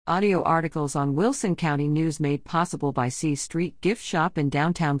Audio articles on Wilson County News made possible by C Street Gift Shop in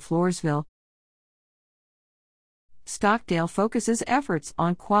downtown Floresville. Stockdale focuses efforts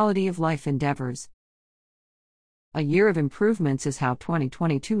on quality of life endeavors. A year of improvements is how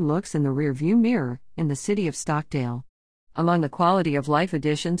 2022 looks in the rearview mirror in the city of Stockdale. Among the quality of life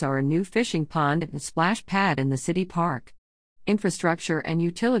additions are a new fishing pond and a splash pad in the city park. Infrastructure and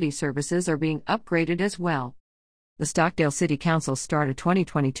utility services are being upgraded as well. The Stockdale City Council started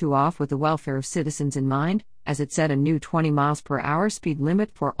 2022 off with the welfare of citizens in mind, as it set a new 20 miles per hour speed limit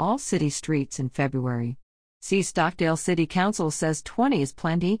for all city streets in February. See Stockdale City Council says 20 is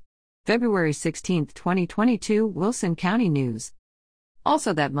plenty. February 16, 2022, Wilson County News.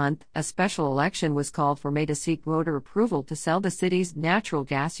 Also that month, a special election was called for May to seek voter approval to sell the city's natural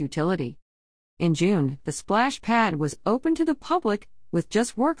gas utility. In June, the splash pad was open to the public, with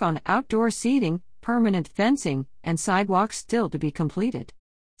just work on outdoor seating, permanent fencing, and sidewalks still to be completed.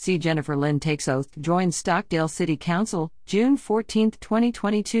 See Jennifer Lynn takes oath to join Stockdale City Council, June 14,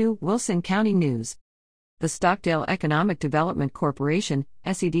 2022, Wilson County News. The Stockdale Economic Development Corporation,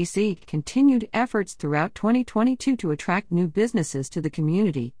 SEDC, continued efforts throughout 2022 to attract new businesses to the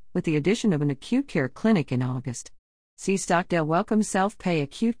community, with the addition of an acute care clinic in August. See Stockdale welcomes Self-Pay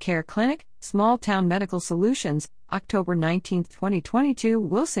Acute Care Clinic, Small Town Medical Solutions, October 19, 2022,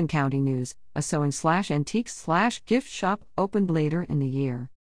 Wilson County News. A sewing/antiques/gift shop opened later in the year.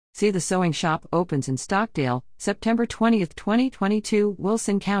 See the sewing shop opens in Stockdale, September 20, 2022,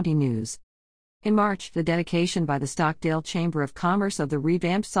 Wilson County News. In March, the dedication by the Stockdale Chamber of Commerce of the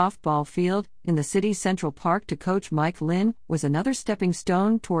revamped softball field in the city's Central Park to Coach Mike Lynn was another stepping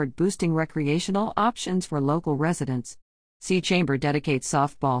stone toward boosting recreational options for local residents. See Chamber dedicates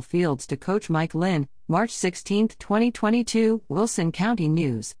softball fields to Coach Mike Lynn, March 16, 2022, Wilson County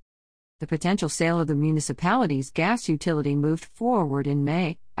News. The potential sale of the municipality's gas utility moved forward in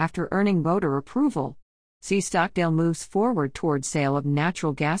May, after earning voter approval. See Stockdale moves forward toward sale of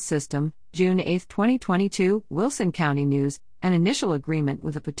natural gas system, June 8, 2022, Wilson County News. An initial agreement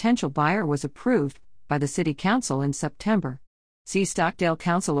with a potential buyer was approved by the City Council in September. See Stockdale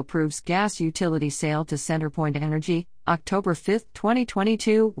Council approves gas utility sale to Centerpoint Energy, October 5,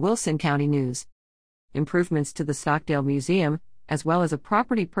 2022, Wilson County News. Improvements to the Stockdale Museum, as well as a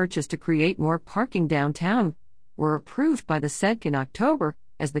property purchase to create more parking downtown, were approved by the SEDC in October,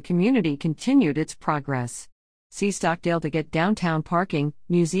 as the community continued its progress. See Stockdale to get downtown parking,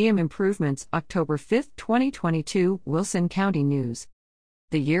 museum improvements, October 5, 2022, Wilson County News.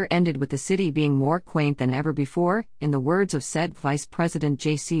 The year ended with the city being more quaint than ever before, in the words of SEDC Vice President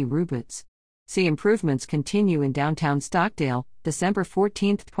J.C. Rubitz. See improvements continue in downtown Stockdale, December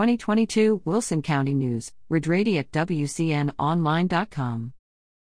 14, 2022, Wilson County News. Read radio at WCNonline.com.